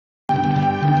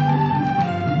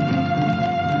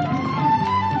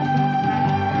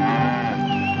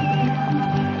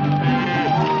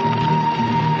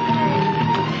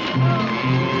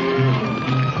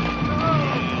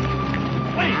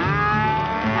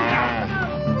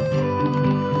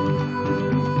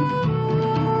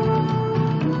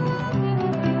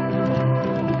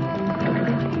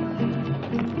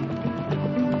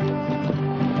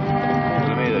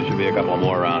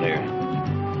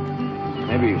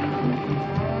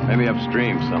Maybe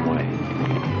upstream some way.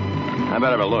 I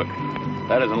better have a look.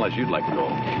 That is, unless you'd like to go.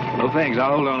 No thanks.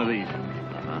 I'll hold on to these.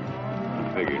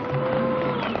 I figured.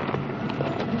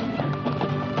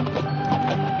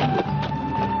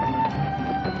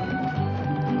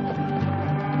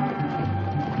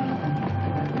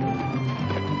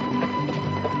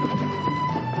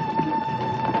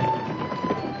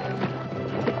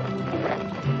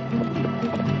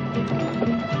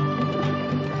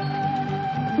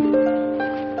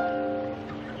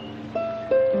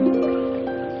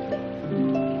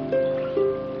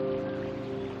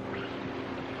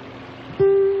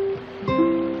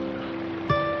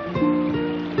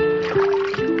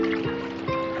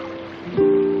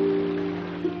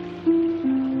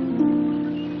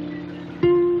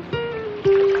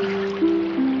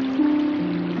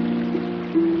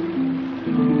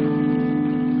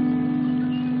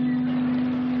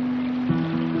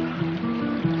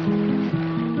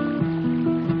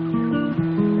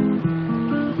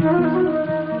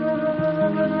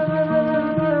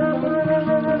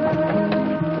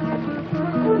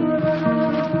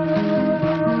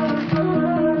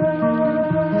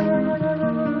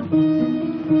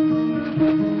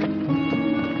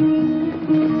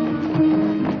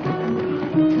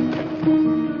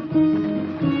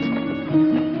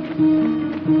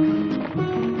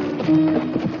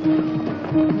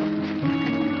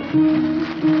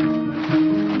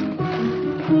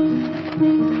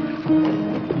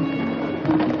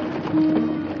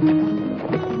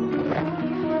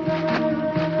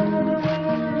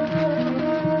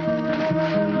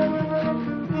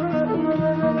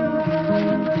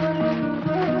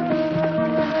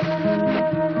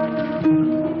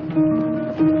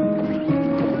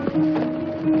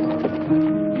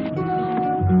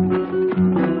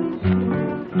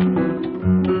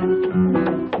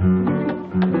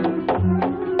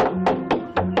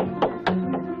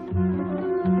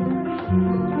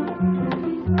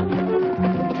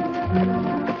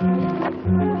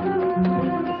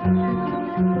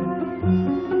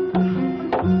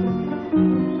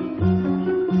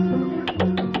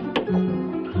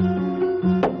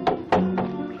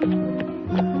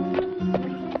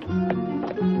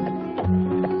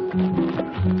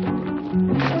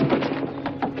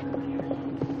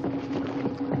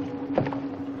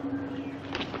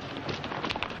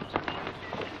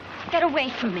 Get away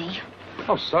from me.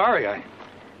 Oh, sorry. I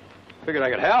figured I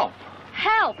could help.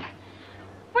 Help!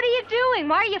 What are you doing?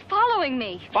 Why are you following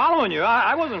me? Following you?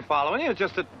 I wasn't following you. It's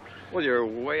just that, well, you're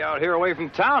way out here away from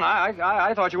town.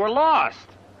 I thought you were lost.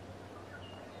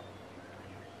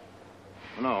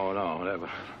 No, that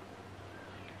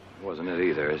wasn't it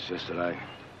either. It's just that I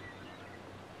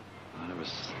never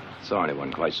saw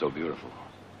anyone quite so beautiful.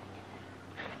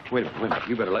 Wait a minute.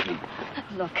 You better let me...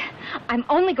 Look, I'm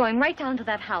only going right down to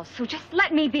that house, so just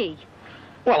let me be.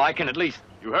 Well, I can at least...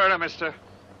 You heard her, mister?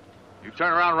 You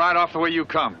turn around right off the way you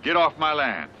come. Get off my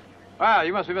land. Ah,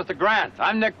 you must be Mr. Grant.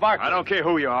 I'm Nick Barkley. I don't care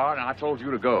who you are, and I told you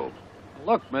to go.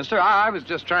 Look, mister, I was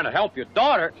just trying to help your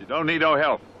daughter. You don't need no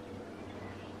help.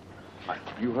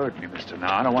 You heard me, mister.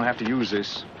 Now, I don't want to have to use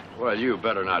this. Well, you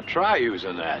better not try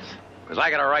using that, because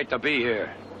I got a right to be here.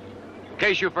 In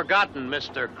case you've forgotten,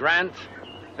 Mr. Grant,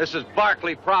 this is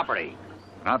Barkley property.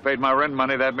 When I paid my rent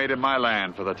money, that made it my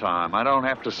land for the time. I don't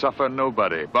have to suffer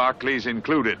nobody, Barkley's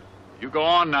included. You go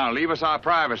on now. Leave us our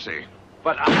privacy.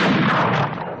 But I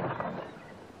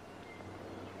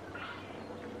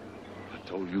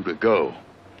told you to go.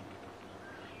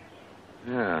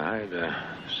 Yeah, I'd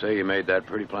say you made that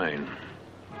pretty plain.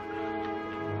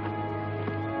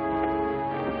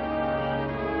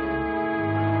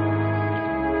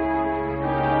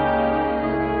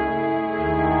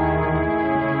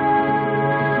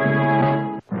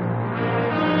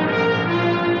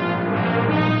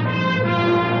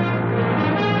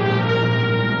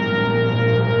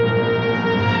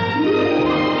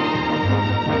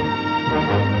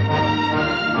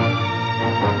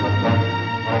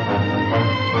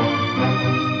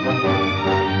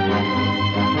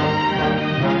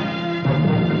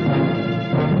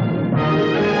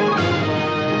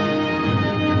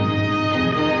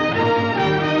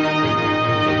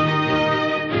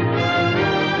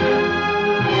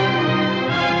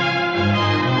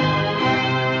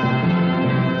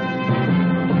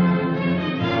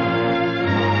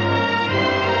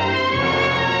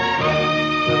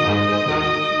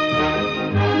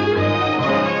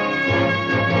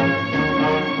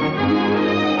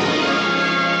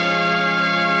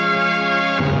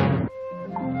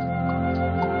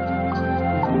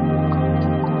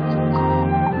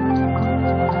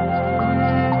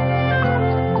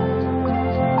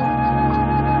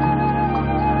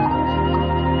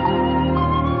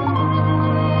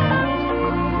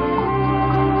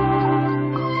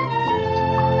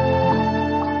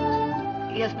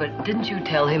 Didn't you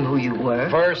tell him who you were?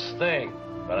 First thing.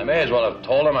 But I may as well have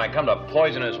told him I come to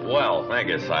poison his well. Thank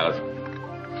you, Silas.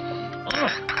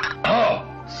 Oh,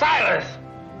 Silas!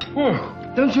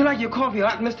 Don't you like your coffee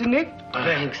hot, Mr. Nick?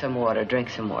 Drink some water, drink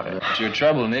some water. What's your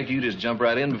trouble, Nick? You just jump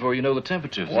right in before you know the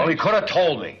temperature. Well, he could have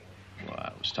told me. Well,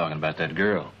 I was talking about that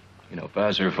girl. You know, if I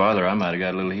was her father, I might have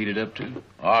got a little heated up, too.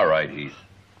 All right, Heath.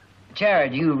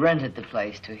 Jared, you rented the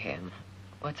place to him.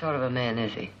 What sort of a man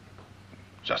is he?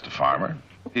 Just a farmer.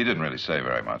 He didn't really say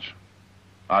very much.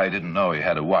 I didn't know he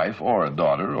had a wife or a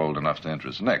daughter old enough to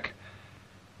interest Nick.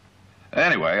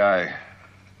 Anyway, I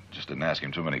just didn't ask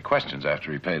him too many questions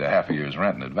after he paid a half a year's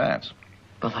rent in advance.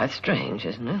 Well, that's strange,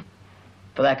 isn't it?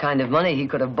 For that kind of money, he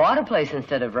could have bought a place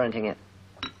instead of renting it.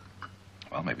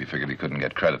 Well, maybe he figured he couldn't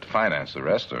get credit to finance the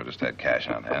rest or just had cash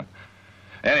on hand.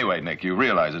 Anyway, Nick, you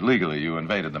realize that legally you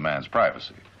invaded the man's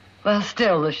privacy. Well,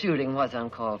 still, the shooting was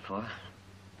uncalled for.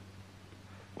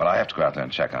 Well, I have to go out there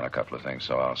and check on a couple of things,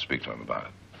 so I'll speak to him about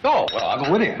it. Oh, well, I'll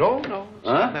go with you. No, it's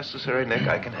not necessary, Nick.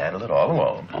 I can handle it all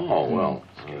alone. Oh, well,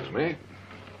 excuse me.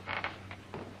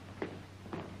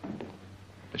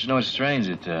 But you know, it's strange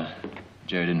that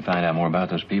Jerry didn't find out more about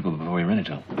those people before he rented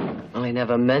to them. Well, he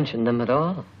never mentioned them at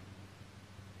all.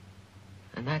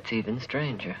 And that's even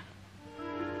stranger.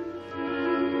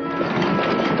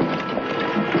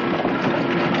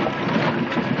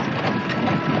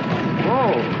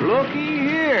 Oh, looky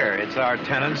here. It's our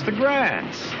tenants, the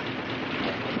Grants.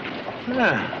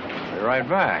 Yeah, be right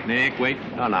back. Nick, wait.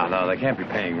 No, they can't be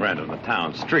paying rent on the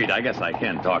town street. I guess I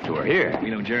can talk to her here.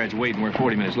 You know, Jared's waiting. We're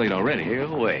 40 minutes late already.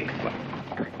 He'll wait.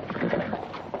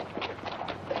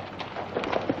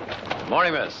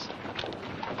 Morning, miss.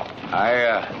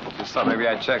 I just thought maybe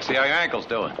I'd check, see how your ankle's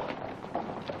doing.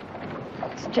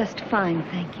 It's just fine,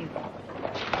 thank you.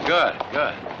 Good.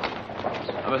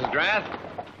 Mrs. Grant,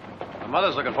 my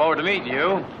mother's looking forward to meeting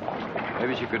you.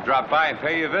 Maybe she could drop by and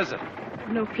pay you a visit.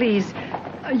 No, please.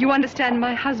 You understand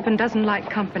my husband doesn't like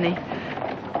company.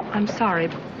 I'm sorry.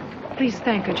 Please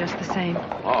thank her just the same.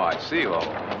 Oh, I see. Well,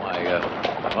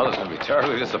 my mother's going to be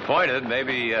terribly disappointed.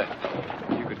 Maybe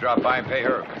you could drop by and pay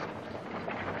her a visit.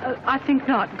 I think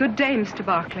not. Good day, Mr.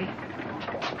 Barkley.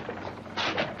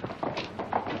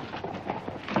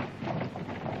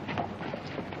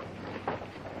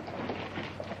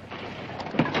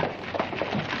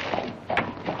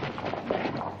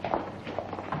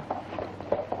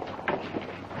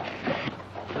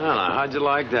 Well, now, how'd you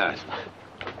like that?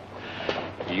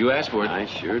 You asked for it. I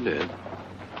sure did.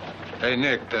 Hey,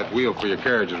 Nick, that wheel for your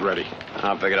carriage is ready.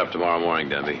 I'll pick it up tomorrow morning,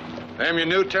 Denby. Them your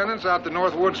new tenants out the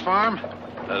North Woods farm?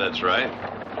 That's right.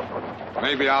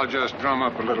 Maybe I'll just drum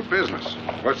up a little business.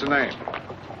 What's the name?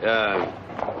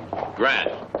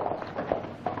 Grant.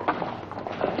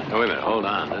 Oh, wait a minute. Hold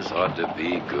on. This ought to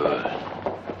be good.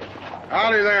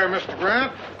 Howdy there, Mr.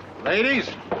 Grant. Ladies,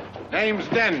 name's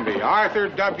Denby, Arthur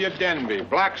W. Denby.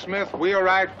 Blacksmith,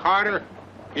 wheelwright, carter.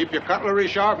 Keep your cutlery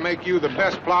sharp, make you the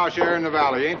best plowshare in the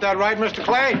valley. Ain't that right, Mr.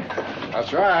 Clay?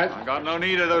 That's right. I got no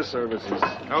need of those services.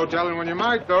 No telling when you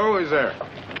might, though, is there?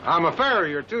 I'm a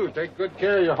farrier, too. Take good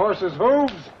care of your horse's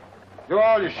hooves. Do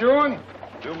all your shoeing.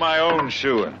 Do my own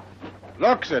shoeing.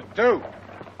 Looks it, too.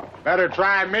 Better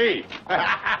try me.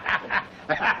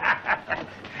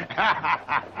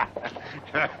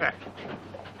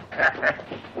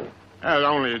 That's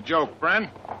only a joke, friend.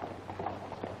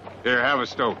 Here, have a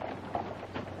stoke.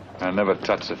 I never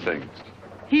touch a thing.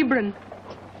 Hebron.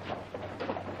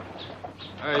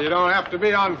 You don't have to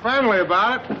be unfriendly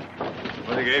about it.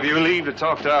 Well, they gave you leave to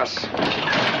talk to us.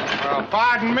 Well,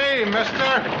 pardon me, mister.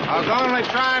 I was only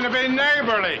trying to be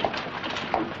neighborly.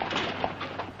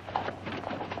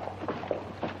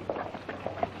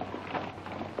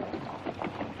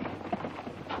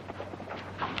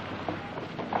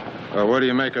 Well, what do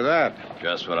you make of that?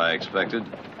 Just what I expected.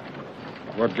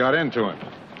 What got into him?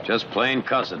 Just plain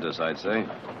cussedness, I'd say.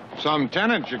 Some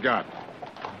tenant you got.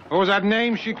 What was that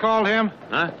name she called him?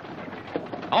 Huh?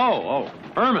 Oh,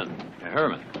 Herman. Yeah,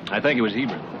 Herman. I think it was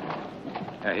Hebron.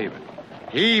 Yeah, Hebron.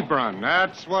 Hebron,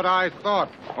 that's what I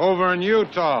thought. Over in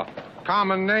Utah.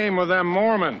 Common name with them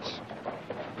Mormons.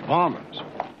 Mormons?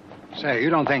 Say, you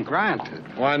don't think Grant...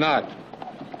 Why not?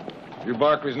 You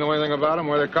Barkleys know anything about them,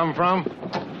 where they come from?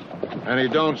 And he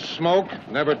don't smoke,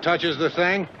 never touches the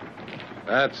thing?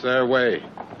 That's their way.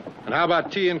 And how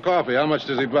about tea and coffee? How much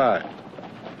does he buy?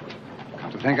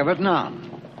 Come to think of it,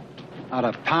 none. Not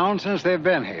a pound since they've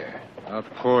been here. Of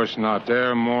course not.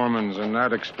 They're Mormons, and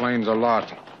that explains a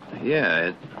lot.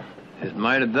 Yeah, it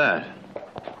might at that.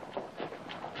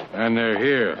 And they're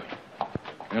here,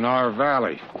 in our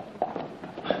valley.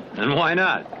 And why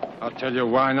not? I'll tell you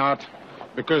why not.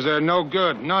 Because they're no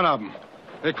good, none of them.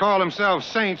 They call themselves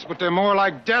saints, but they're more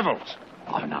like devils.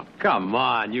 Oh, now, come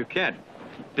on. You can't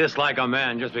dislike a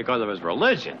man just because of his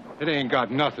religion. It ain't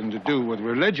got nothing to do with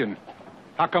religion.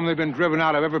 How come they've been driven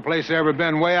out of every place they've ever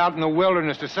been, way out in the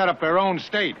wilderness to set up their own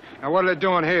state? Now, what are they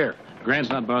doing here? Grant's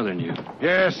not bothering you.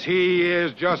 Yes, he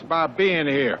is, just by being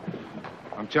here.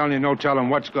 I'm telling you, no telling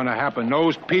what's going to happen.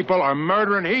 Those people are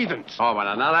murdering heathens. Oh,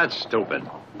 but now that's stupid.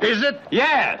 Is it?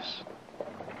 Yes.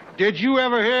 Did you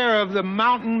ever hear of the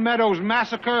Mountain Meadows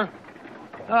Massacre?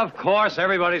 Of course,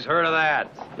 everybody's heard of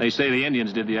that. They say the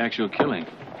Indians did the actual killing.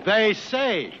 They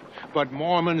say. But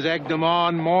Mormons egged them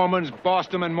on, Mormons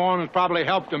bossed them, and Mormons probably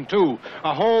helped them, too.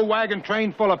 A whole wagon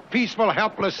train full of peaceful,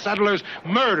 helpless settlers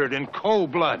murdered in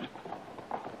cold blood.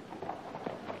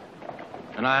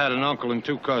 And I had an uncle and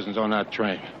 2 cousins on that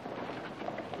train.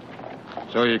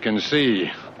 So you can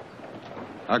see,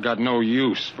 I got no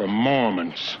use for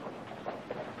Mormons.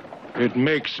 It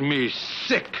makes me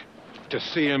sick to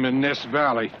see them in this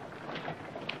valley.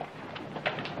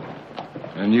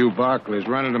 And you, Barkley's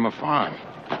rented him a farm.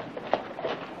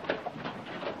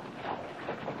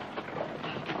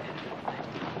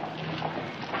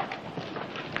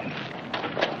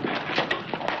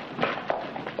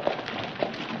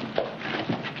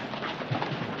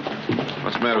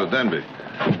 What's the matter with Denby?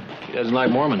 He doesn't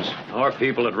like Mormons. Our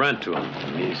people that rent to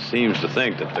him. He seems to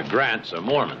think that the Grants are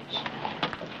Mormons.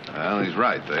 Well, he's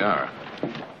right. They are.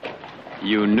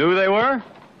 You knew they were?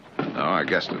 No, I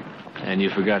guessed it. And you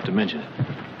forgot to mention it.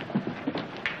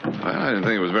 Well, I didn't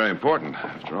think it was very important.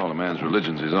 After all, a man's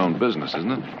religion's his own business,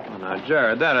 isn't it? Well, now,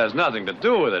 Jared, that has nothing to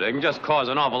do with it. It can just cause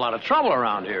an awful lot of trouble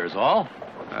around here is all.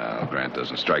 Well, Grant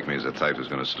doesn't strike me as the type who's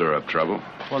going to stir up trouble.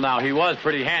 Well, now, he was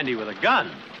pretty handy with a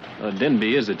gun.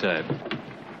 Denby is the type.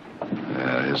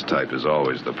 Yeah, his type is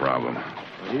always the problem.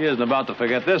 Well, he isn't about to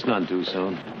forget this none too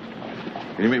soon.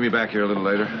 Can you meet me back here a little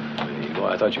later? Well,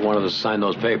 I thought you wanted us to sign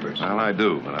those papers. Well, I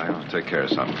do, but I want to take care of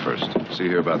something first. See you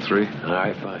here about 3? All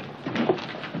right, fine.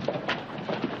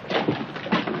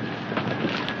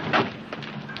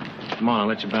 Come on, I'll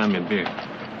let you buy me a beer.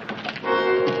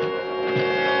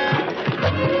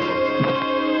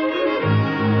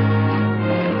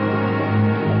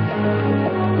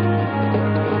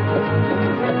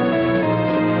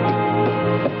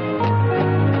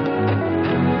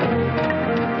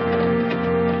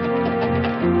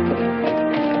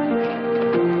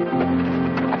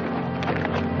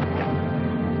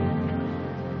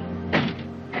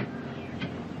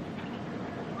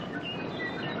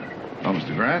 Oh,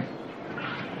 Mr. Grant?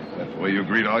 Is that the way you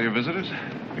greet all your visitors?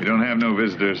 We don't have no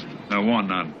visitors. No want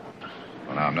none.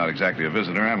 Well, now, I'm not exactly a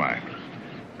visitor, am I?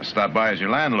 I stopped by as your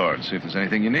landlord, see if there's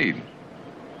anything you need.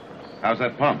 How's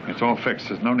that pump? It's all fixed.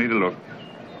 There's no need to look.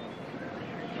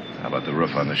 How about the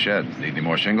roof on the shed? Need any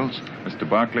more shingles? Mr.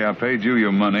 Barkley, I paid you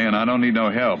your money, and I don't need no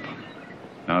help.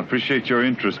 Now, I appreciate your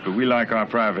interest, but we like our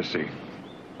privacy.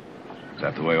 Is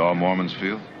that the way all Mormons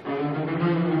feel?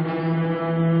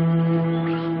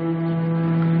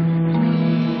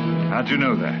 How'd you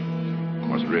know that? It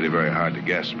wasn't really very hard to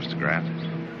guess, Mr. Grant.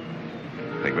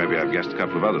 I think maybe I've guessed a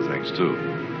couple of other things, too.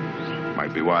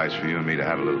 Might be wise for you and me to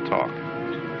have a little talk.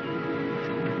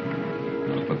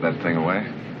 Put that thing away.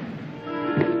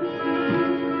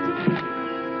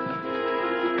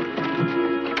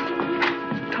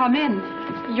 Come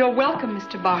in. You're welcome,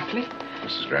 Mr. Barkley.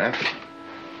 Mrs. Grant.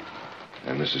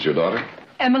 And this is your daughter?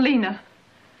 Emelina.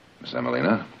 Miss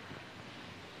Emelina.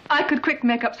 I could quick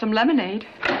make up some lemonade.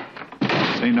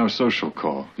 This ain't no social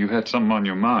call. You had something on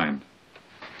your mind.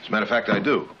 As a matter of fact, I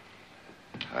do.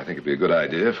 I think it'd be a good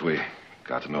idea if we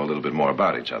got to know a little bit more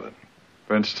about each other.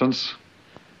 For instance?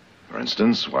 For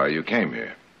instance, why you came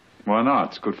here. Why not?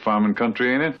 It's good farming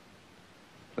country, ain't it?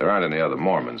 There aren't any other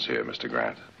Mormons here, Mr.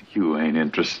 Grant. You ain't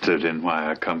interested in why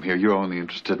I come here. You're only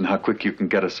interested in how quick you can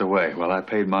get us away. Well, I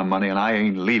paid my money, and I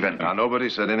ain't leaving. Now, nobody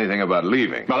said anything about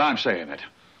leaving. Well, I'm saying it.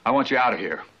 I want you out of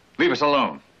here. Leave us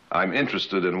alone. I'm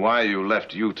interested in why you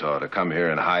left Utah to come here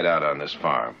and hide out on this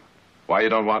farm. Why you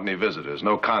don't want any visitors,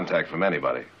 no contact from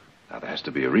anybody. Now, there has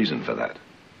to be a reason for that.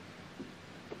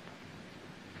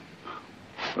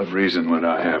 What reason would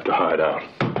I have to hide out?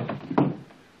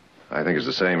 I think it's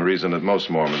the same reason that most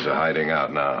Mormons are hiding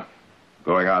out now.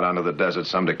 Going out onto the desert,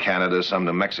 some to Canada, some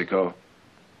to Mexico.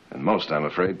 And most, I'm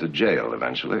afraid, to jail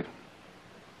eventually.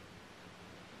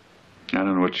 I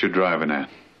don't know what you're driving at.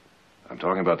 I'm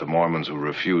talking about the Mormons who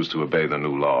refuse to obey the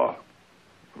new law.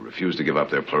 Who refuse to give up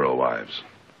their plural wives.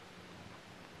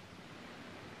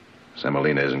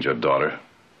 Emelina isn't your daughter.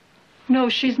 No,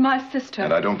 she's my sister.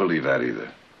 And I don't believe that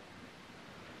either.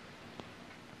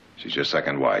 She's your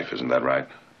second wife, isn't that right?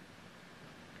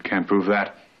 Can't prove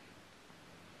that.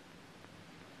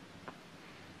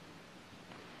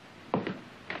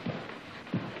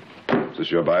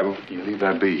 your Bible? You leave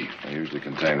that be. They usually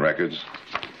contain records.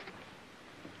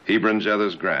 Hebron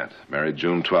Jethers Grant, married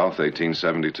June 12th,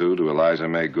 1872, to Eliza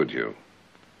May Goodhue.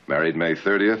 Married May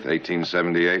 30th,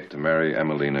 1878, to Mary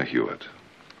Emelina Hewitt.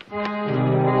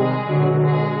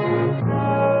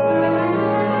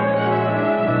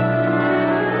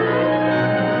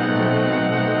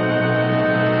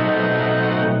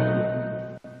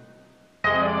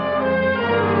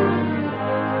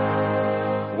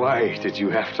 Why did you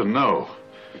have to know?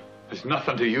 There's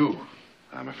nothing to you.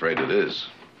 I'm afraid it is.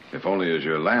 If only as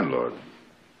your landlord.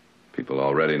 People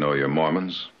already know you're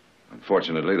Mormons.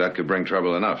 Unfortunately, that could bring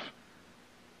trouble enough.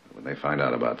 When they find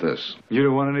out about this. You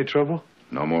don't want any trouble?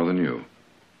 No more than you.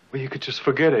 Well, you could just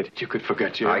forget it. You could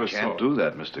forget you ever I can't saw. do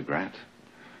that, Mr. Grant.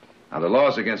 Now, the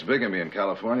laws against bigamy in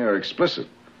California are explicit.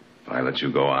 If I let you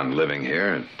go on living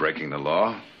here and breaking the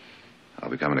law, I'll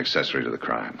become an accessory to the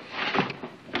crime.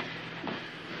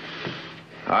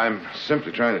 I'm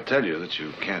simply trying to tell you that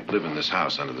you can't live in this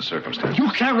house under the circumstances. You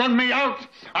can't run me out.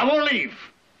 I won't leave.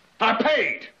 I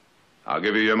paid. I'll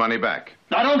give you your money back.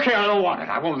 I don't care. I don't want it.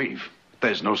 I won't leave.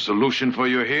 There's no solution for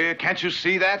you here. Can't you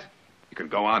see that? You can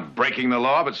go on breaking the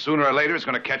law, but sooner or later it's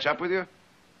going to catch up with you.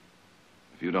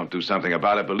 If you don't do something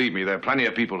about it, believe me, there are plenty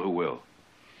of people who will.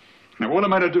 Now, what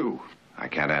am I to do? I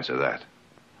can't answer that.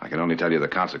 I can only tell you the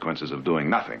consequences of doing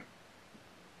nothing.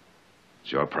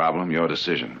 It's your problem, your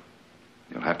decision.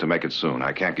 You'll have to make it soon.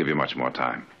 I can't give you much more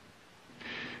time.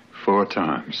 4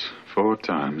 times. 4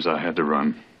 times I had to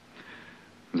run.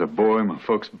 As a boy, my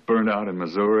folks burned out in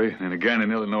Missouri, and again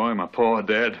in Illinois, my pa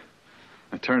dead.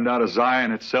 I turned out of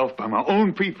Zion itself by my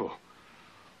own people.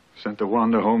 Sent to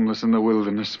wander homeless in the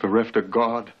wilderness, bereft of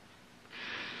God.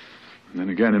 And then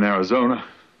again in Arizona,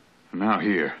 and now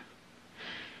here.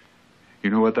 You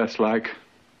know what that's like?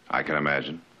 I can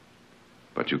imagine.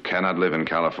 But you cannot live in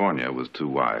California with 2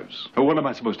 wives. Well, what am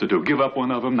I supposed to do? Give up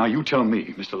one of them? Now, you tell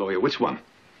me, Mr. Lawyer, which one?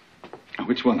 Now,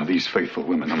 which one of these faithful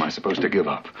women am I supposed to give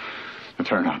up and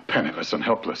turn out penniless and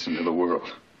helpless into the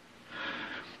world?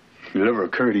 Did it ever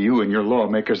occur to you and your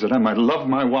lawmakers that I might love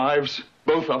my wives,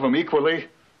 both of them equally,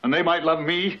 and they might love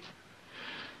me?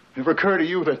 Ever occur to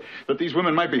you that these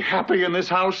women might be happy in this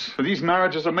house? That these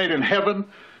marriages are made in heaven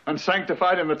and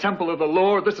sanctified in the temple of the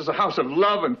Lord? This is a house of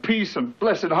love and peace and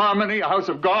blessed harmony, a house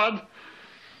of God.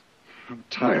 I'm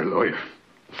tired, lawyer.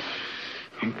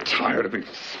 I'm tired of being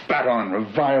spat on,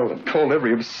 reviled, and called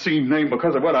every obscene name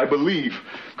because of what I believe,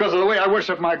 because of the way I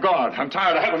worship my God. I'm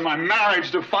tired of having my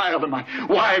marriage defiled and my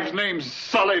wife's names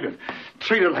sullied and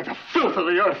treated like the filth of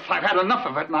the earth. I've had enough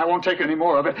of it, and I won't take any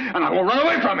more of it, and I won't run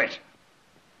away from it.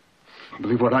 I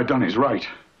believe what I've done is right.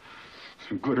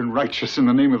 I'm good and righteous in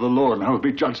the name of the Lord, and I will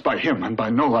be judged by him and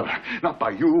by no other. Not by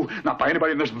you, not by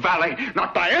anybody in this valley,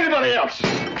 not by anybody else.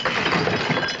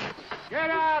 Get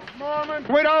out, Mormons!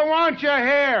 We don't want you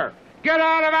here! Get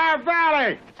out of our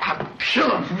valley! I'll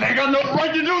kill him. They got no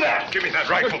right to do that. Give me that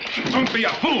rifle. Don't be a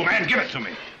fool, man. Give it to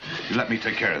me. You let me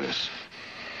take care of this.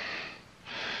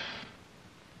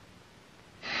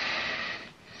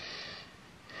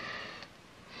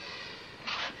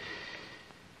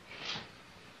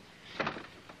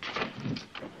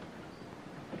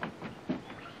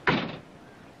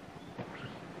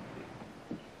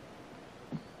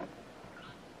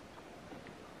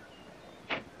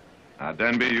 Now,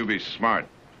 Denby, you be smart.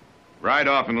 Ride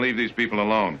off and leave these people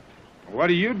alone.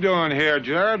 What are you doing here,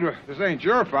 Jared? This ain't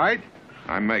your fight.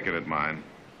 I'm making it mine.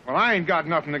 Well, I ain't got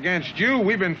nothing against you.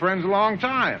 We've been friends a long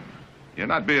time. You're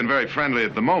not being very friendly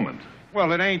at the moment.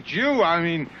 Well, it ain't you. I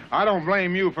mean, I don't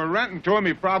blame you for renting to him.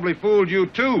 He probably fooled you,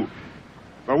 too.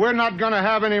 But we're not going to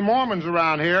have any Mormons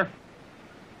around here.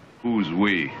 Who's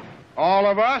we? All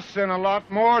of us and a lot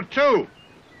more, too.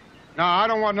 Now, I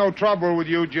don't want no trouble with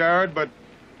you, Jared, but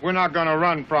we're not going to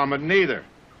run from it, neither.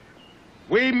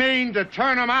 We mean to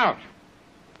turn them out.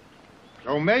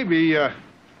 So maybe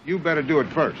you better do it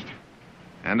first.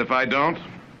 And if I don't?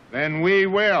 Then we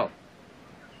will.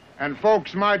 And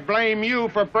folks might blame you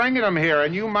for bringing them here,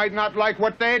 and you might not like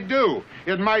what they do.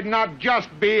 It might not just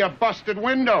be a busted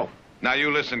window. Now, you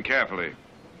listen carefully.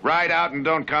 Ride out and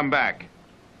don't come back.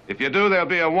 If you do, there'll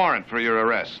be a warrant for your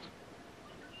arrest.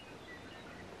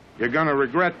 You're going to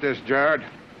regret this, Jared.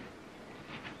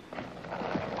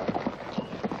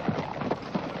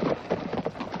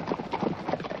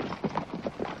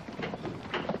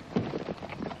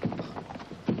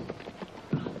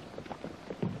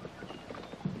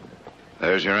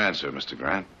 There's your answer, Mr.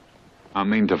 Grant. I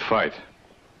mean to fight.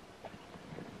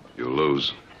 You'll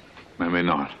lose. Maybe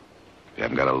not. You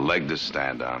haven't got a leg to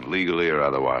stand on, legally or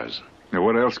otherwise. Now,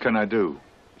 what else can I do?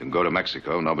 You can go to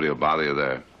Mexico. Nobody will bother you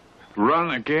there.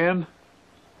 Run again?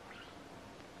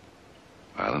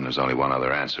 Well, then there's only one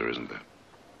other answer, isn't there?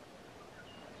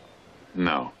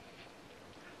 No.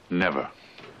 Never.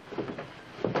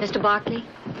 Mr. Barkley?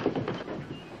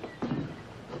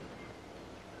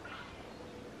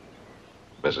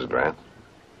 Mrs. Grant?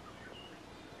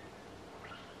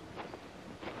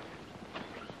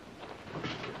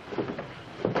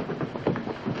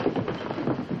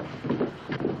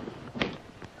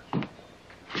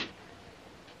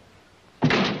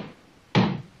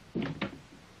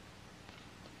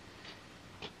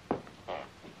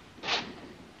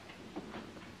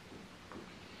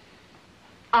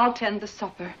 I'll tend the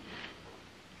supper.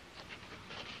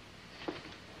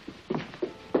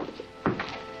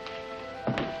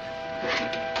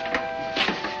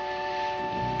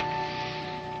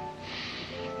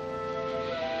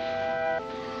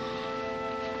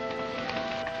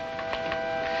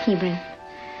 Hebron,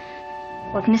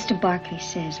 what Mr. Barkley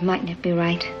says, mightn't it be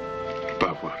right?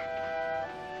 About what?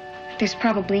 There's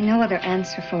probably no other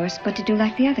answer for us but to do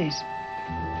like the others.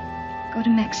 Go to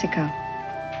Mexico.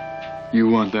 You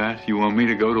want that? You want me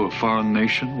to go to a foreign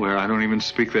nation where I don't even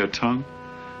speak their tongue?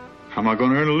 How am I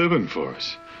going to earn a living for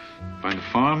us? Find a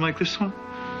farm like this one?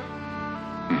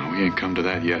 No, we ain't come to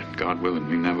that yet. God willing,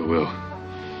 we never will.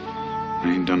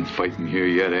 I ain't done fighting here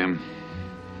yet, Em.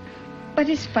 But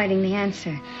is fighting the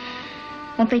answer?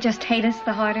 Won't they just hate us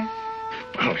the harder?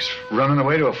 Well, is running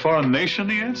away to a foreign nation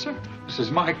the answer? This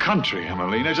is my country,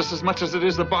 Emelina, just as much as it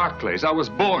is the Barclays. I was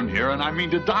born here, and I mean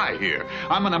to die here.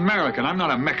 I'm an American. I'm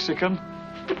not a Mexican.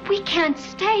 But we can't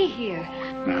stay here.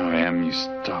 Now, Em, you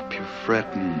stop your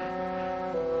fretting.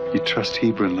 You trust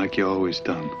Hebron like you always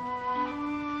done.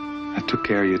 I took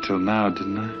care of you till now,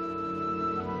 didn't I?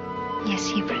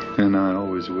 Yes, Hebron. And I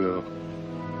always will.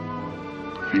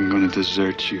 I ain't gonna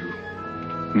desert you.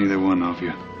 Neither one of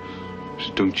you.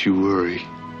 So don't you worry.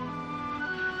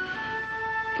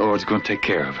 The Lord's gonna take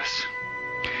care of us.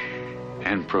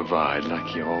 And provide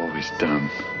like you always done.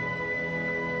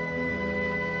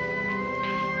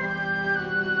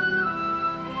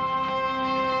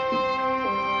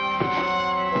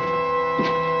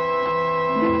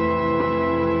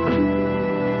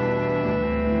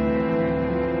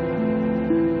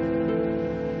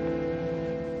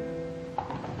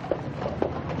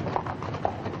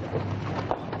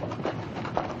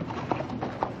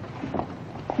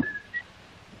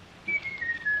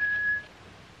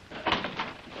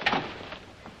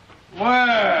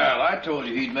 Well, I told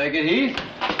you he'd make it, Heath.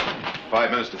 5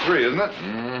 minutes to 3, isn't it?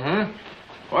 Mm-hmm.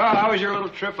 Well, how was your little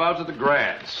trip out to the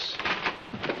Grants?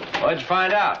 What'd you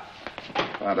find out?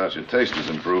 Found out your taste is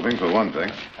improving, for one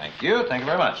thing. Thank you. Thank you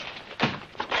very much.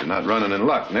 You're not running in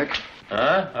luck, Nick.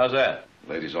 Huh? How's that?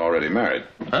 Lady's already married.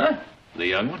 Huh? The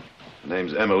young one? Her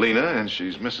name's Emelina, and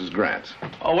she's Mrs. Grant.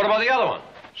 Oh, what about the other one?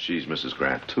 She's Mrs.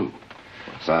 Grant, too.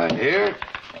 Sign here,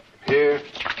 here,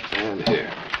 and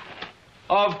here.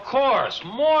 Of course,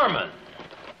 Mormon.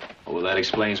 Well, that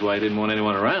explains why he didn't want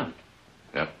anyone around.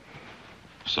 Yep.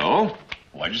 So?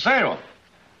 What'd you say to him?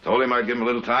 Told him I'd give him a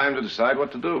little time to decide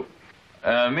what to do.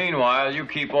 Meanwhile, you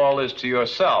keep all this to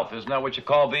yourself. Isn't that what you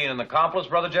call being an accomplice,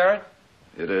 Brother Jared?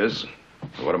 It is.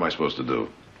 So what am I supposed to do?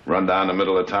 Run down the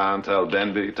middle of town, tell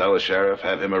Denby, tell the sheriff,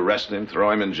 have him arrest him,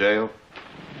 throw him in jail?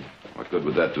 What good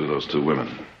would that do those 2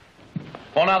 women?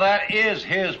 Well, now, that is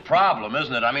his problem,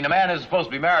 isn't it? I mean, a man isn't supposed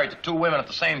to be married to 2 women at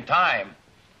the same time.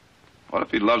 What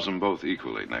if he loves them both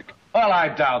equally, Nick? Well, I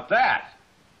doubt that.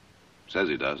 Says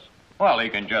he does. Well, he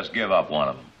can just give up one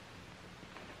of them.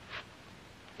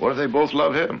 What if they both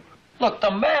love him? Look,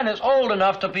 the man is old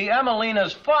enough to be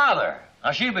Emelina's father.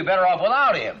 Now, she'd be better off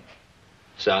without him.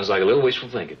 Sounds like a little wishful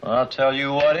thinking. I'll tell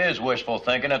you what is wishful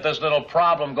thinking. If this little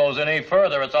problem goes any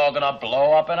further, it's all gonna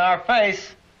blow up in our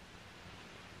face.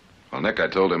 Well, Nick, I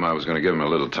told him I was going to give him a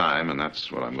little time, and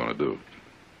that's what I'm going to do.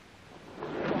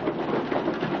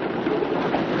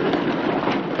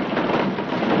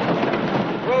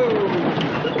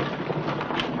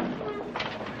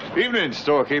 Evening,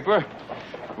 storekeeper.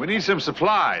 We need some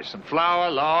supplies, some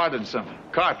flour, lard, and some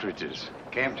cartridges.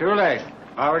 Came too late.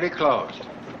 Already closed.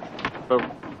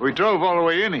 But we drove all the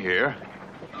way in here.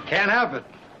 Can't help it.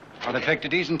 Well, they picked a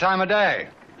decent time of day.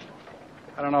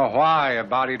 I don't know why a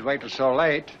body'd wait till so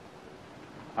late.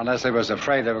 Unless they was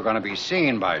afraid they were going to be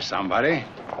seen by somebody.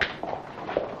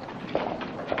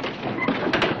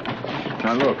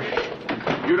 Now, look.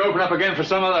 You'd open up again for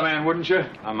some other man, wouldn't you?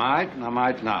 I might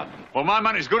not. Well, my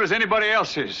money's good as anybody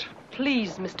else's.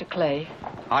 Please, Mr. Clay.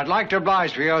 I'd like to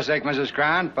oblige for your sake, Mrs.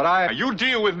 Grant, but Now, you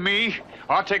deal with me,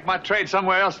 or I'll take my trade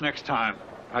somewhere else next time.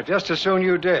 I'd just as soon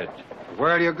you did.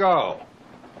 Where do you go?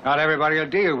 Not everybody will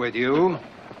deal with you.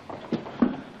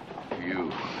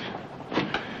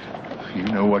 You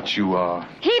know what you are?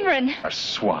 Hebron! A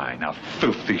swine, a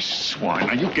filthy swine.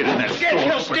 Now you get in that store. Get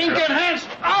your stinking hands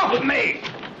off of me!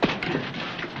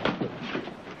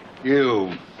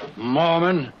 You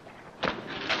Mormon.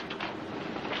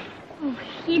 Oh,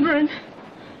 Hebron.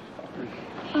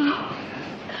 Oh.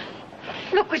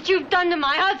 Look what you've done to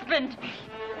my husband.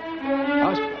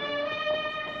 Husband?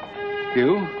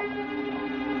 You?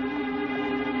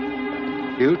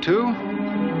 You too?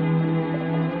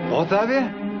 Both of you?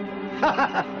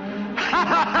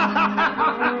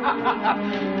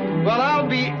 Well, I'll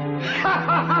be...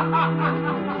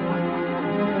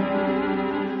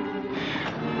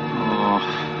 Oh,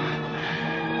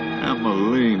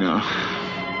 Emelina.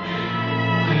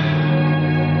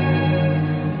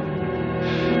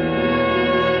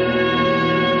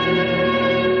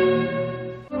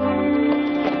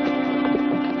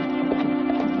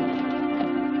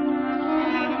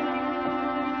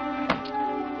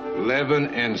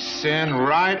 'Living in sin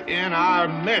right in our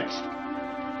midst.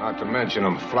 Not to mention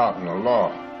him flouting the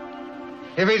law.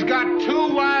 If he's got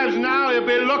 2 wives now, he'll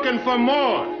be looking for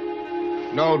more.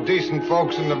 No decent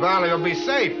folks in the valley will be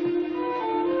safe.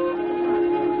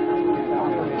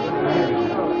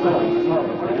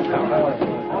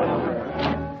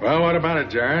 Well, what about it,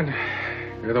 Jared?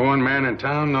 You're the one man in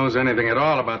town knows anything at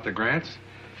all about the Grants.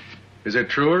 Is it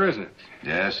true or isn't it?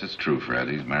 Yes, it's true, Fred.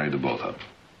 He's married to both of them.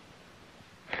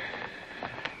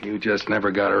 You just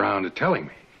never got around to telling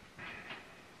me.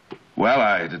 Well,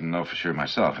 I didn't know for sure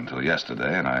myself until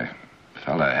yesterday, and I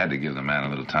felt I had to give the man a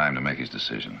little time to make his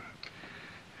decision.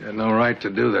 You had no right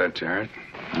to do that, Jared.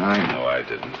 I know I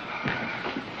didn't.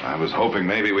 I was hoping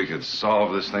maybe we could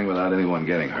solve this thing without anyone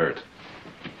getting hurt.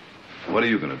 What are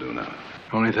you going to do now?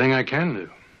 Only thing I can do.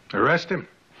 Arrest him.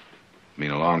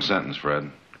 Mean a long sentence, Fred.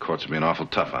 Courts are being awful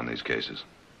tough on these cases.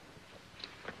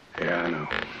 Yeah, I know.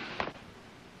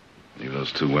 Leave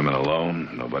those 2 women alone,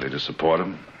 nobody to support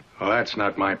them. Well, that's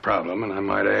not my problem, and I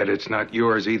might add it's not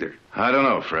yours either. I don't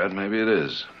know, Fred. Maybe it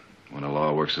is. When the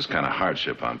law works this kind of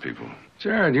hardship on people.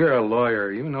 Jared, you're a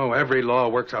lawyer. You know every law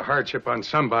works a hardship on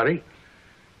somebody.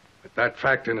 But that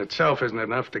fact in itself isn't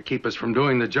enough to keep us from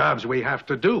doing the jobs we have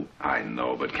to do. I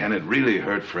know, but can it really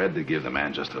hurt Fred to give the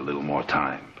man just a little more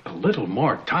time? A little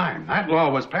more time? That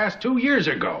law was passed 2 years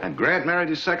ago. And Grant married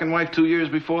his second wife 2 years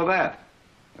before that.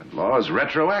 That law is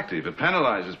retroactive. It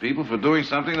penalizes people for doing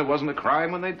something that wasn't a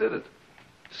crime when they did it.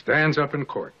 Stands up in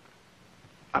court.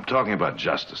 I'm talking about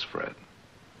justice, Fred.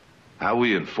 How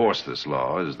we enforce this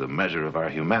law is the measure of our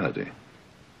humanity.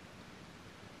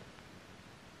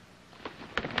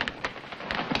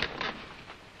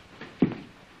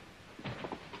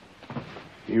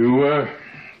 You,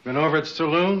 been over at the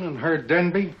saloon and heard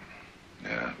Denby?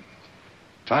 Yeah.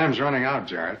 Time's running out,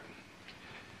 Jarrett.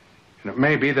 And it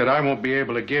may be that I won't be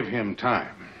able to give him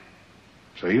time.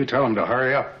 So you tell him to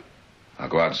hurry up. I'll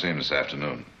go out and see him this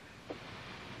afternoon.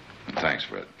 And thanks,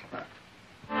 Fred.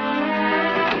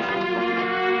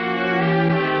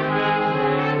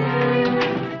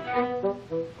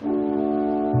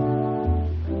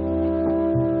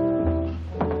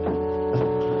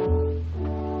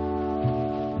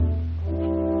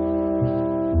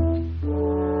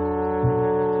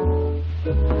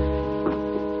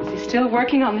 Still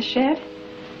working on the shed?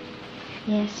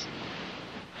 Yes.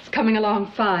 It's coming along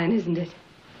fine, isn't it?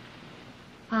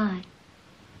 Fine.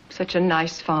 Such a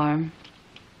nice farm.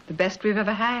 The best we've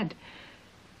ever had.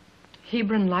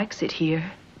 Hebron likes it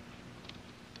here.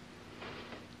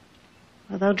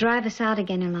 Well, they'll drive us out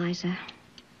again, Eliza.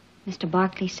 Mr.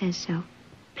 Barkley says so.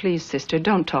 Please, sister,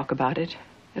 don't talk about it.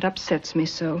 It upsets me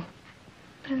so.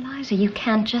 But, Eliza, you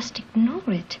can't just ignore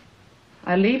it.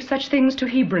 I leave such things to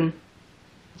Hebron.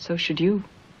 So should you.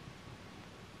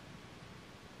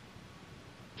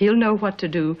 He'll know what to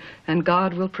do, and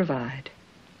God will provide.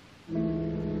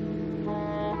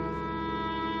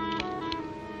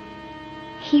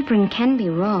 Hebron can be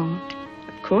wrong.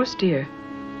 Of course, dear.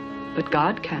 But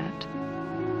God can't.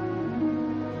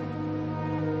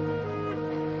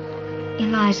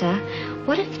 Eliza,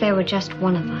 what if there were just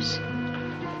one of us?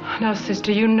 Now,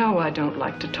 sister, you know I don't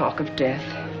like to talk of death.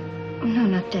 No,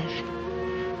 not death.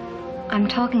 I'm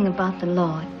talking about the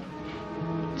law.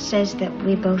 It says that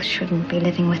we both shouldn't be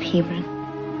living with Hebron.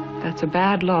 That's a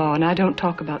bad law, and I don't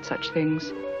talk about such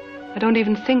things. I don't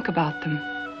even think about them.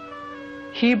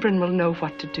 Hebron will know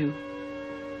what to do.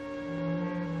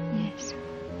 Yes.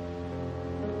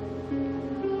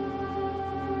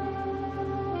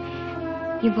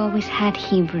 You've always had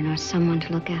Hebron or someone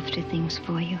to look after things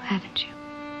for you, haven't you?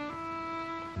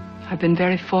 I've been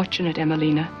very fortunate,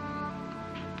 Emelina.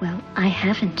 Well, I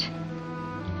haven't.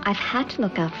 I've had to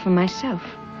look out for myself.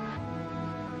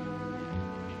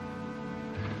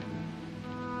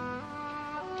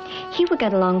 he would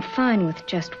get along fine with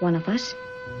just one of us.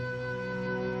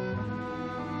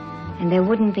 And there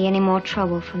wouldn't be any more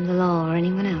trouble from the law or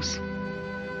anyone else.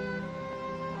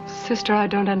 Sister, I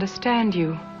don't understand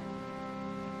you.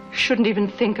 Shouldn't even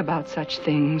think about such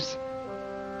things.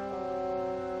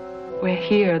 We're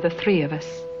here, the three of us,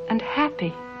 and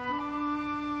happy.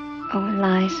 Oh,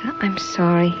 Eliza, I'm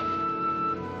sorry.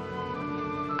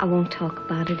 I won't talk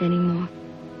about it anymore.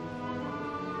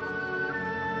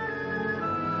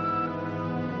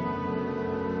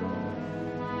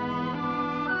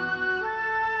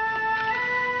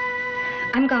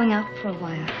 I'm going out for a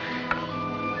while.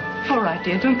 All right,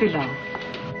 dear, don't be long.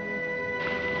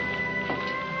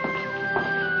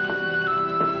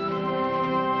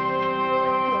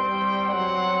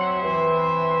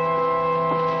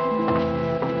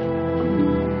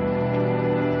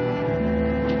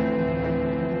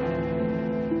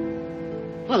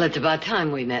 Well, it's about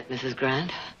time we met, Mrs.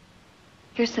 Grant.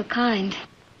 You're so kind.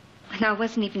 And I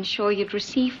wasn't even sure you'd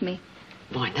receive me.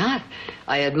 Why not?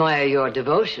 I admire your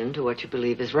devotion to what you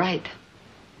believe is right.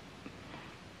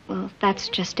 Well, that's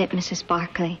just it, Mrs.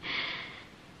 Barkley.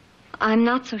 I'm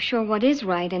not so sure what is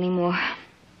right anymore.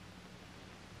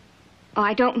 Oh,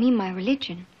 I don't mean my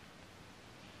religion.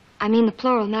 I mean the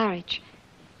plural marriage.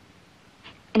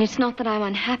 And it's not that I'm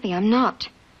unhappy. I'm not.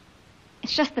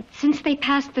 It's just that since they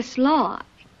passed this law...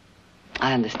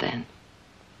 I understand.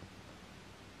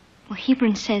 Well,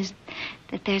 Hebron says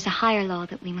that there's a higher law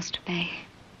that we must obey.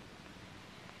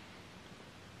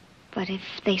 But if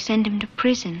they send him to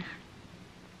prison,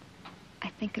 I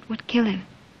think it would kill him.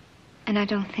 And I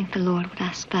don't think the Lord would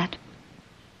ask that.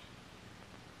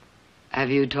 Have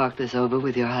you talked this over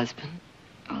with your husband?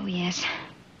 Oh, yes.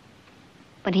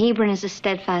 But Hebron is a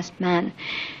steadfast man.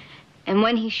 And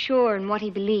when he's sure in what he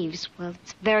believes, well,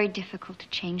 it's very difficult to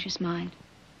change his mind.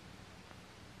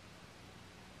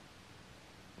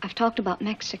 I've talked about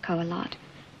Mexico a lot.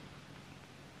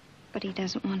 But he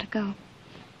doesn't want to go.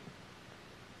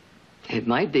 It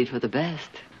might be for the best.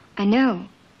 I know.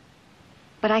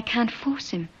 But I can't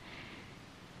force him.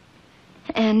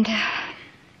 And I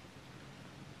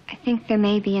think there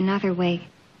may be another way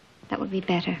that would be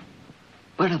better.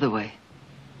 What other way?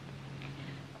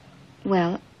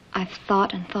 Well, I've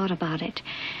thought and thought about it.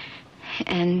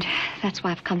 And that's why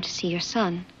I've come to see your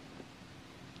son.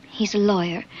 He's a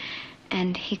lawyer,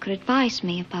 and he could advise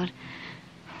me about,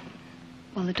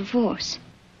 well, a divorce.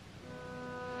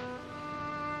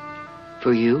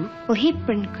 For you? Well,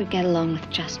 Hebron could get along with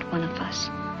just one of us.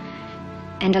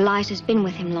 And Eliza's been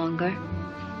with him longer.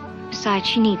 Besides,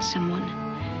 she needs someone.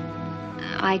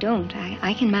 I don't.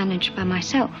 I can manage by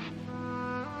myself.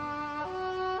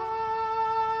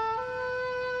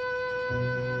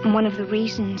 And one of the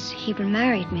reasons Hebron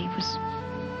married me was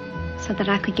so that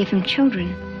I could give him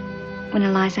children when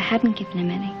Eliza hadn't given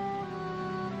him any.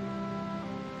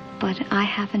 But I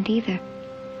haven't either.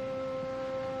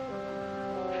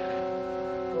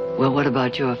 Well, what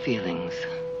about your feelings?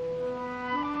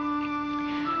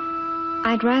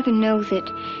 I'd rather know that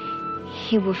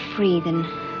he were free than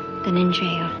in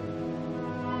jail.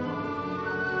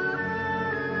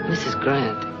 Mrs.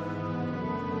 Grant,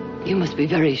 you must be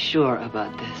very sure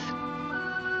about this.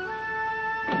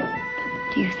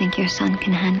 Do you think your son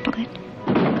can handle it?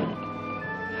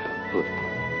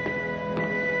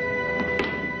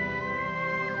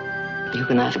 You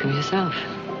can ask him yourself.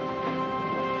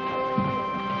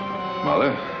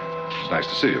 Mother, it's nice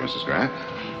to see you, Mrs. Grant.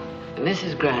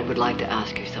 Mrs. Grant would like to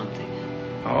ask you something.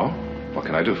 Oh? What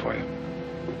can I do for you?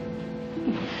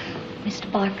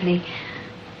 Mr. Barkley,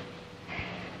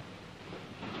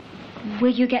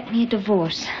 will you get me a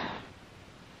divorce?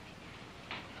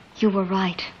 You were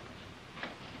right.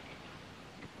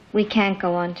 We can't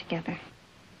go on together.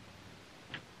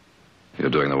 You're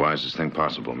doing the wisest thing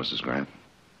possible, Mrs. Grant.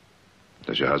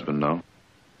 Does your husband know?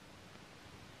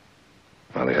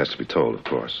 Well, he has to be told, of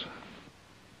course.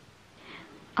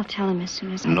 I'll tell him as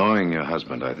soon as Knowing your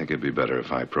husband, I think it'd be better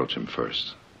if I approach him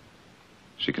first.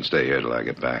 She can stay here till I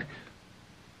get back.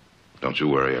 Don't you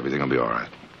worry, everything will be all right.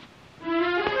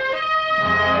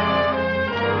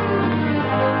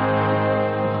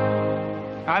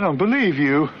 I don't believe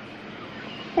you.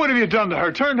 What have you done to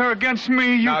her? Turned her against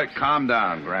me? You... Now, calm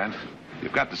down, Grant.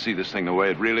 You've got to see this thing the way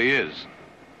it really is.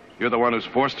 You're the one who's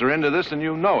forced her into this, and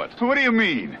you know it. What do you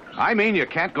mean? I mean you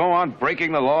can't go on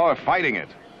breaking the law or fighting it.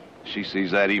 She sees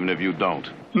that even if you don't.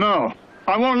 No,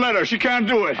 I won't let her. She can't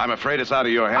do it. I'm afraid it's out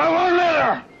of your hands. I won't let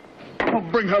her! I'll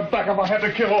bring her back if I have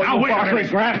to kill all you wait a minute,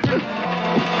 Grant.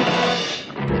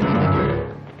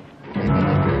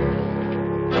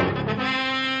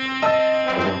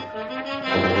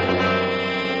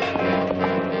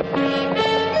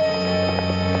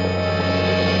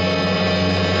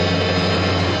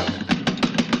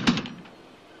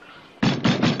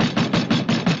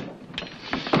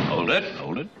 Hold it,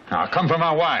 hold it. Now, come for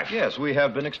my wife. Yes, we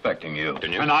have been expecting you.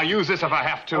 And I'll use this if I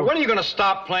have to. Now, when are you going to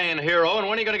stop playing hero, and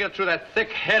when are you going to get through that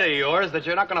thick head of yours that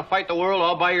you're not going to fight the world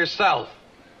all by yourself?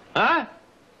 Huh?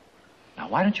 Now,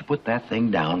 why don't you put that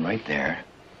thing down right there?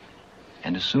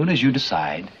 And as soon as you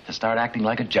decide to start acting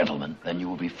like a gentleman, then you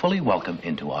will be fully welcome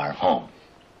into our home.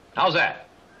 How's that?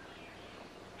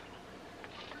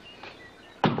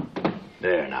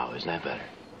 There now, isn't that better?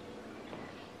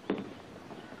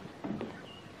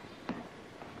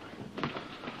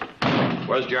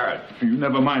 Where's Jared? You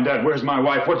never mind that. Where's my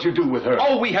wife? What'd you do with her?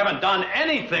 Oh, we haven't done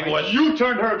anything with... You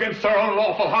turned her against her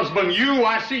unlawful husband.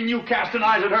 I seen you casting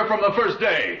eyes at her from the first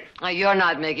day. You're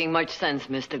not making much sense,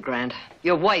 Mr. Grant.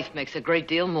 Your wife makes a great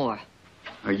deal more.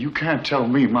 Now, you can't tell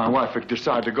me my wife would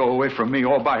decide to go away from me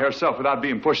all by herself without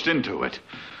being pushed into it.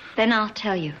 Then I'll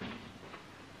tell you.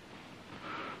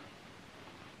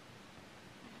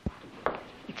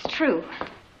 It's true.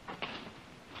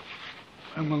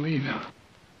 Emelina.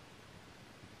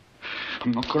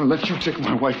 I'm not going to let you take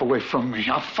my wife away from me.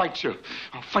 I'll fight you.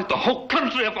 I'll fight the whole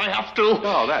country if I have to.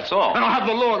 No, that's all. And I'll have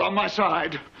the Lord on my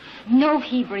side. No,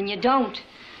 Hebron, you don't.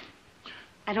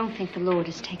 I don't think the Lord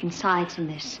has taken sides in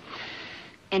this.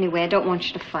 Anyway, I don't want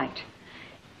you to fight.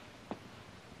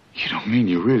 You don't mean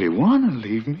you really want to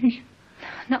leave me?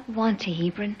 Not want to,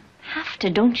 Hebron. Have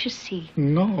to, don't you see?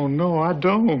 No, I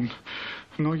don't.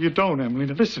 No, you don't,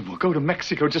 Emelina. Listen, we'll go to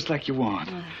Mexico just like you want.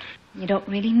 You don't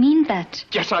really mean that.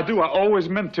 Yes, I do. I always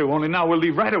meant to. Only now we'll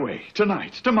leave right away.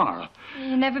 Tonight, tomorrow.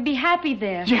 You'll never be happy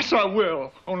there. Yes, I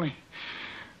will. Only,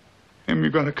 am you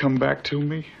going to come back to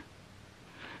me?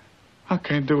 I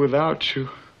can't do without you.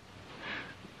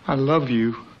 I love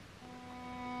you.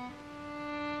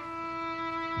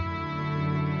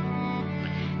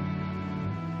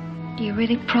 Do you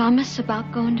really promise about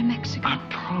going to Mexico? I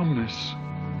promise.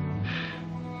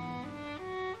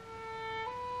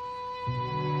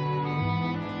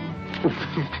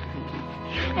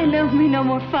 And there'll be no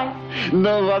more fight.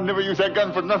 No, I'll never use that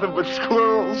gun for nothing but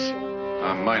squirrels.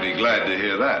 I'm mighty glad to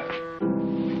hear that.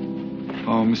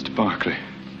 Oh, Mr. Barkley.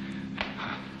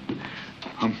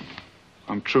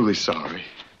 I'm truly sorry.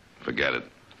 Forget it.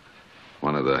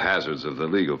 One of the hazards of the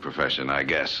legal profession, I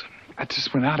guess. I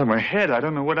just went out of my head. I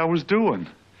don't know what I was doing.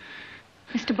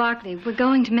 Mr. Barkley, we're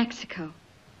going to Mexico.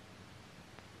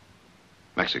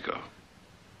 Mexico.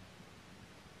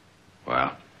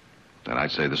 Well, then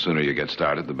I'd say the sooner you get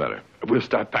started, the better. We'll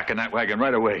start packing that wagon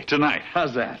right away, tonight.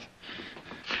 How's that?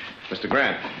 Mr.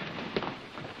 Grant,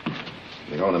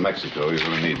 you're going to Mexico, you're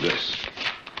going to need this.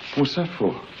 What's that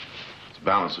for? It's the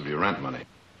balance of your rent money.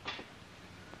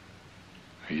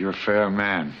 You're a fair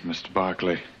man, Mr.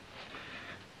 Barkley.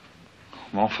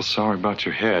 I'm awful sorry about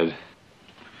your head.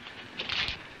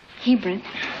 Hebron.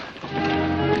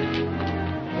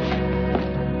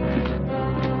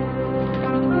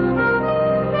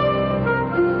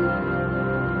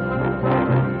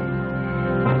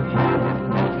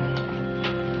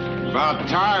 About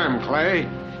time, Clay.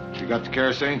 You got the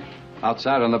kerosene?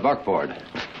 Outside on the buckboard.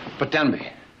 But Denby,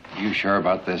 you sure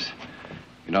about this?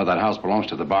 You know that house belongs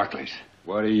to the Barkleys.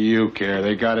 What do you care?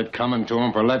 They got it coming to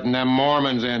them for letting them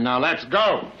Mormons in. Now, let's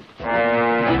go.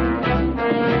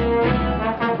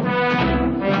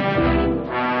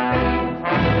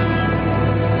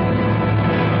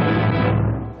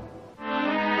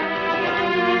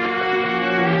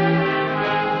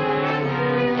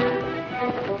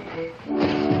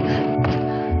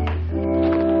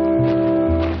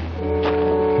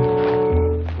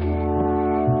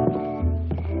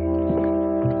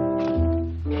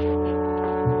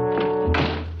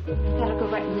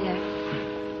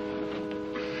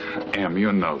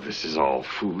 You know this is all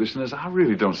foolishness. I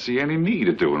really don't see any need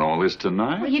of doing all this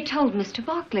tonight. Well, you told Mr.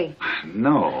 Barkley.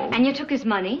 No. And you took his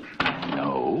money.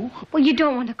 No. Well, you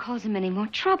don't want to cause him any more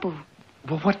trouble.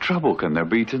 Well, what trouble can there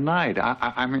be tonight?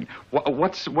 I mean,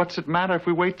 what's it matter if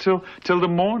we wait till the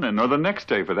morning or the next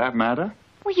day, for that matter?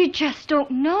 Well, you just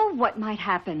don't know what might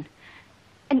happen.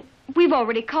 And we've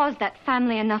already caused that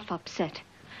family enough upset.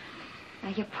 Now,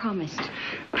 you promised.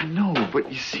 I know,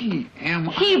 but you see,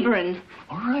 Hebron.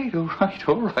 All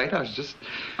right. I was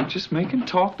just making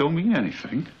talk. Don't mean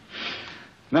anything.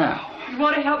 Now. You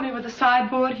want to help me with the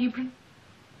sideboard, Hebron?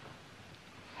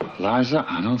 Liza,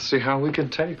 I don't see how we can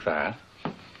take that.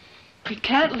 We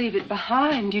can't leave it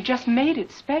behind. You just made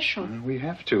it special. We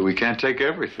have to. We can't take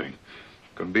everything.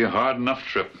 It's going to be a hard enough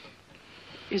trip.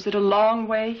 Is it a long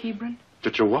way, Hebron? To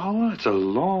Chihuahua? It's a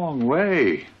long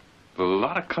way. A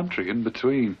lot of country in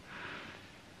between.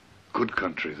 Good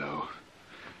country, though.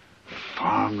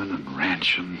 Farming and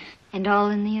ranching. And all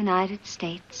in the United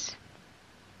States.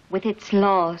 With its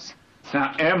laws.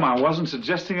 Now, Em, I wasn't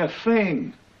suggesting a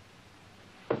thing.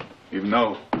 Even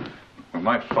though we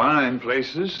might find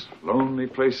places, lonely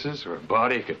places, where a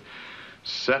body could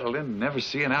settle in and never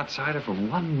see an outsider from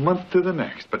 1 month to the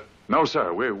next. But no,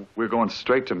 sir, we're going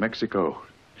straight to Mexico.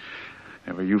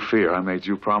 Never you fear. I made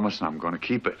you promise, and I'm going to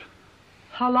keep it.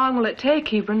 How long will it take,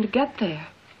 Hebron, to get there?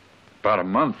 About a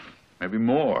month, maybe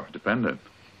more, depending.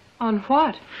 On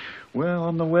what? Well,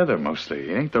 on the weather, mostly.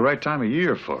 It ain't the right time of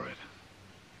year for it.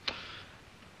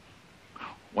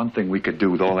 One thing we could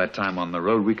do with all that time on the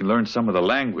road, we can learn some of the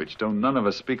language. Don't none of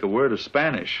us speak a word of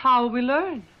Spanish. How will we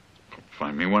learn?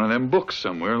 Find me one of them books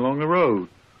somewhere along the road.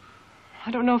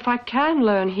 I don't know if I can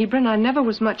learn, Hebron. I never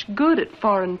was much good at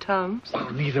foreign tongues. Well,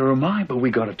 neither am I, but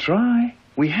we gotta try.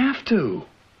 We have to.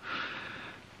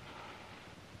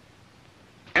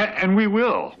 And we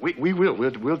will. We will.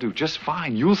 We'll do just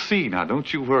fine. You'll see. Now,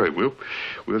 don't you worry.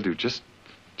 We'll do just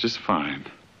fine.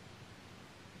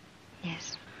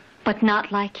 Yes, but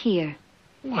not like here.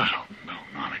 Well, no,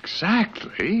 not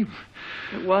exactly.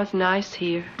 It was nice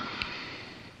here.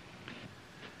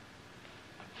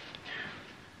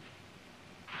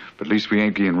 But at least we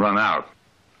ain't being run out.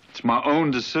 It's my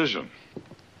own decision.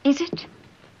 Is it?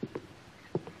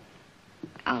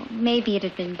 Oh, maybe it'd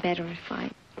have been better if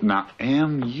I... Now,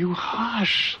 Em, you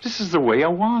hush. This is the way I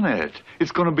want it.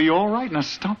 It's going to be all right. Now,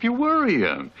 stop your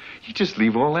worrying. You just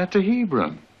leave all that to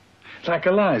Hebron. Like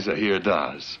Eliza here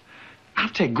does. I'll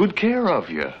take good care of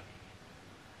you.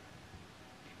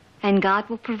 And God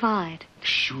will provide.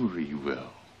 Sure he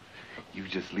will. You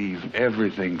just leave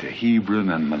everything to Hebron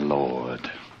and my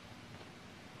Lord.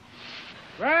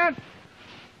 Grant!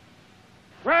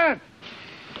 Grant!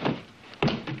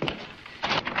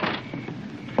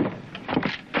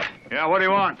 Yeah, what do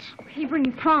you want? Hebron,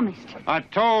 you promised. I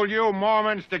told you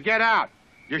Mormons to get out.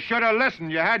 You should have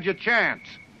listened. You had your chance.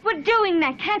 We're doing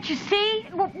that, can't you see?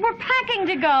 We're packing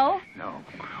to go. No,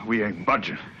 we ain't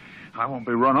budging. I won't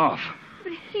be run off.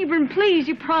 But Hebron, please,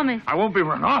 you promised. I won't be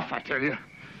run off, I tell you.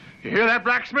 You hear that,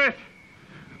 blacksmith?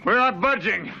 We're not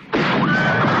budging.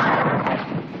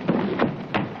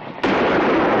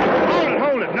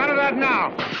 Hold it. None of that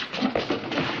now.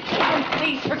 Oh,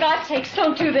 please, for God's sakes,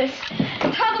 don't do this.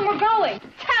 Tell them we're going.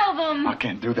 Tell them. I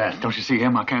can't do that. Don't you see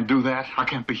him? I can't do that. I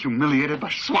can't be humiliated by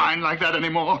swine like that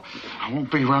anymore. I won't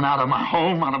be run out of my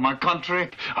home, out of my country.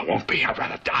 I won't be. I'd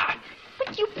rather die.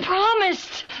 But you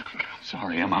promised.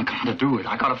 Sorry, Em. I gotta do it.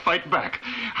 I gotta fight back.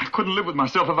 I couldn't live with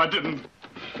myself if I didn't.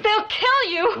 They'll kill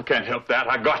you. I can't help that.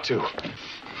 I got to.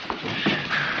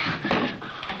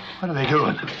 What are they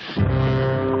doing?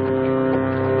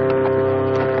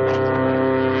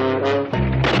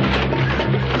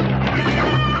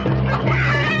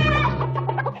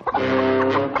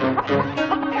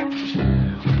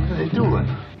 What are they doing?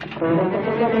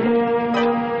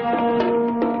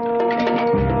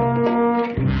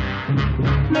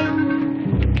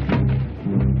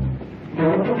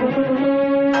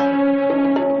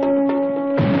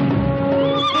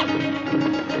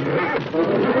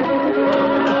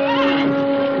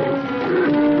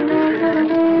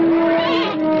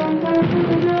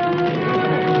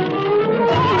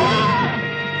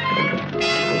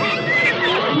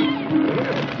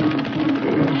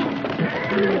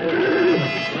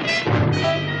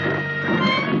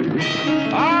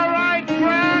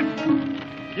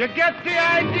 You get the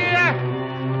idea?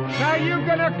 Now you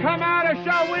gonna come out or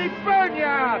shall we burn you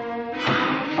out?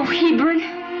 Oh, Hebron.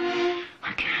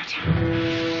 I can't.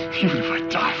 Even if I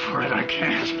die for it, I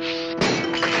can't.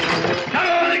 Come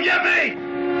on and get me!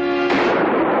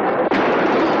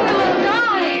 We'll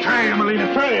die. Pray,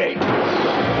 Emelina, pray.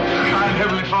 Kind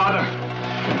Heavenly Father,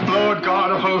 Lord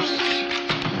God of hosts,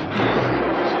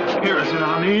 hear us in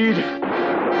our need.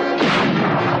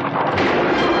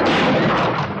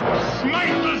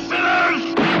 Smite the sinners!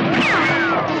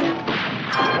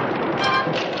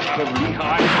 Heavenly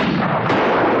high.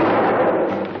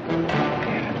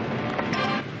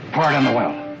 Pour it in the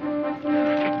well.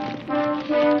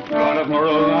 God of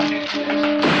Moroni,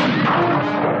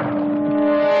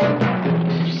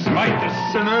 smite the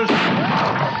sinners.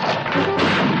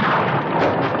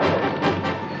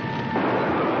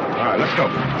 All right, let's go.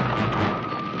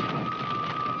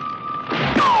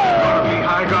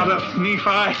 High God of Nephi,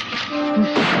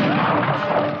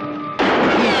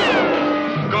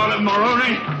 God of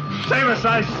Moroni, save us,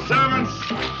 thy servants.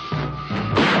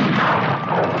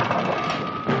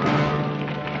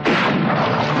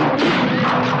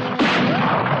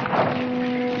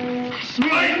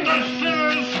 Smite the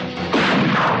sinners.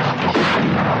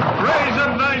 Raise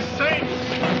up thy saints.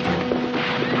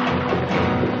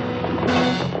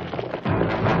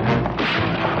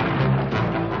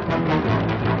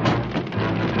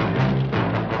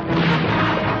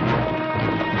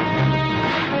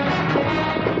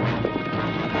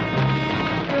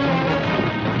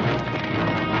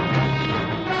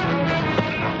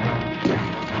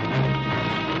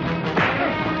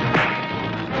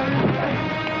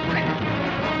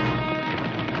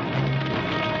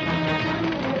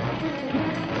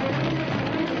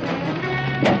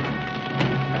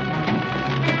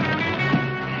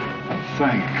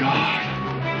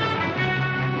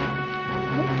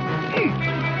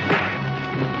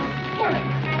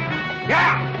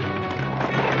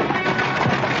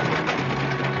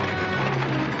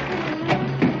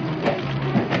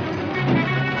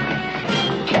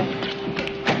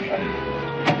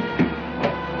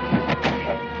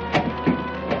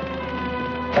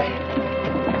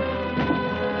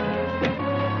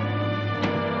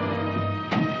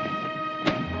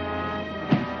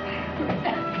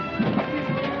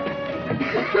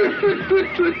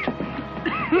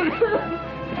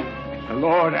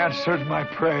 Lord answered my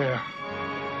prayer.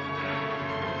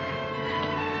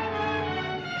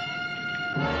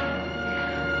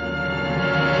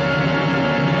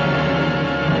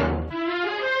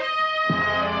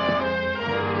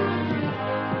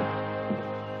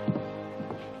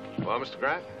 Well, Mr.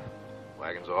 Grant,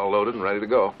 wagon's all loaded and ready to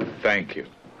go. Thank you.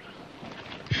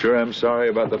 Sure, I'm sorry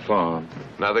about the farm.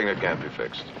 Nothing that can't be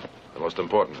fixed. The most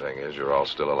important thing is you're all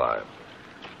still alive.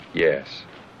 Yes.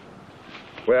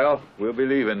 Well, we'll be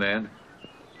leaving then.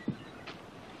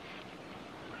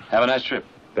 Have a nice trip.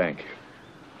 Thank you.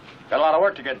 Got a lot of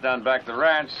work to get done back at the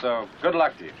ranch, so good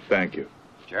luck to you. Thank you.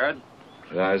 Jared?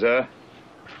 Eliza,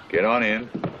 get on in.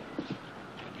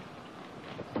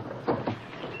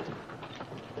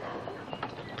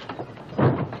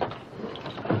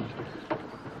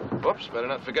 Whoops, better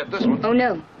not forget this one. Oh,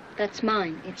 no. That's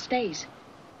mine. It stays.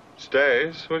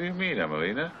 Stays? What do you mean,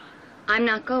 Emelina? I'm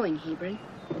not going, Hebron.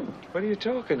 What are you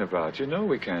talking about? You know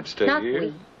we can't stay Not here.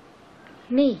 we.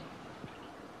 Me.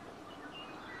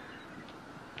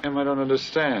 Em, I don't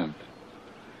understand.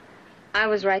 I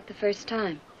was right the first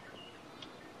time.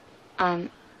 I'm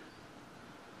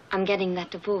getting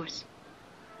that divorce.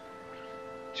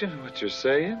 Do you know what you're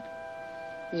saying?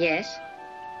 Yes.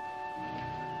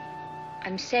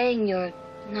 I'm saying you're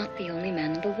not the only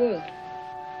man in the world.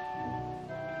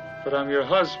 But I'm your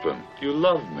husband. You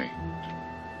love me.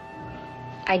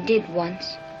 I did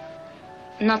once.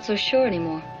 I'm not so sure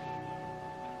anymore.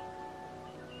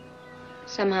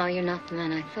 Somehow you're not the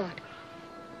man I thought.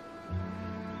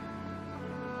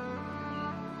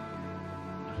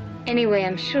 Anyway,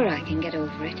 I'm sure I can get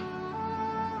over it.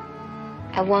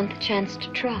 I want the chance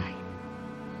to try.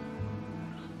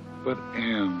 But,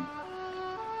 Em,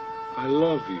 I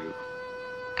love you.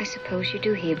 I suppose you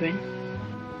do, Hebron.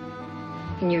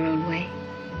 In your own way.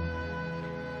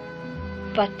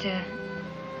 But,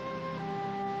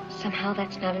 somehow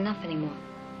that's not enough anymore.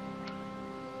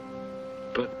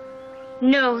 But...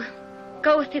 No.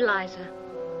 Go with Eliza.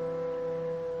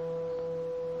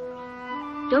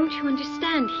 Don't you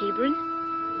understand, Hebron?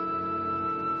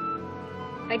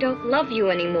 I don't love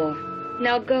you anymore.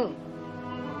 Now go.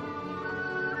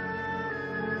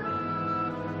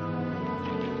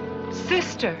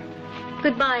 Sister.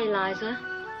 Goodbye, Eliza.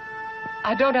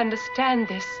 I don't understand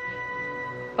this,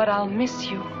 but I'll miss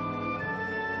you.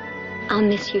 I'll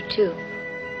miss you, too.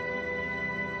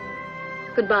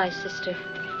 Goodbye, sister.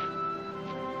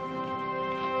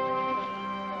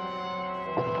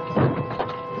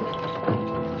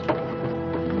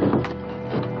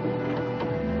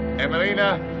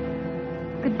 Emelina,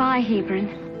 Goodbye,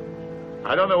 Hebron.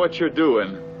 I don't know what you're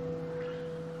doing.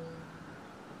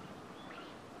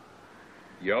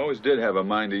 You always did have a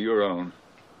mind of your own.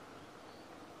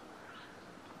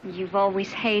 You've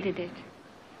always hated it.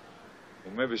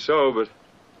 Well, maybe so, but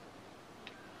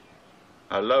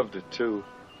I loved it, too.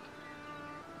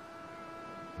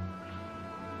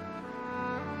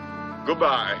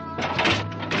 Goodbye.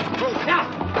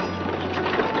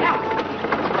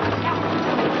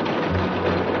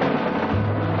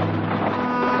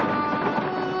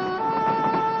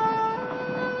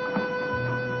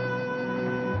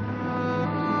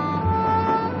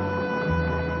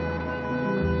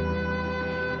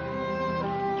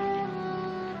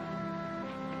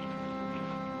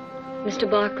 Mr.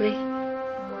 Barkley,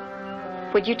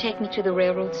 would you take me to the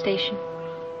railroad station?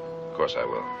 Of course I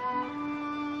will.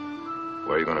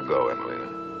 Where are you going to go, Emelina?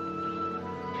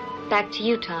 Back to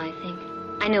Utah, I think.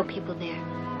 I know people there.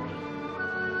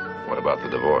 What about the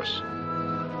divorce?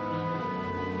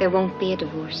 There won't be a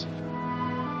divorce.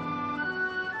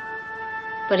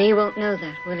 But he won't know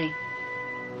that, will he?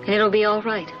 And it'll be all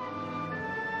right.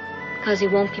 Because he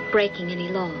won't be breaking any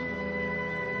law.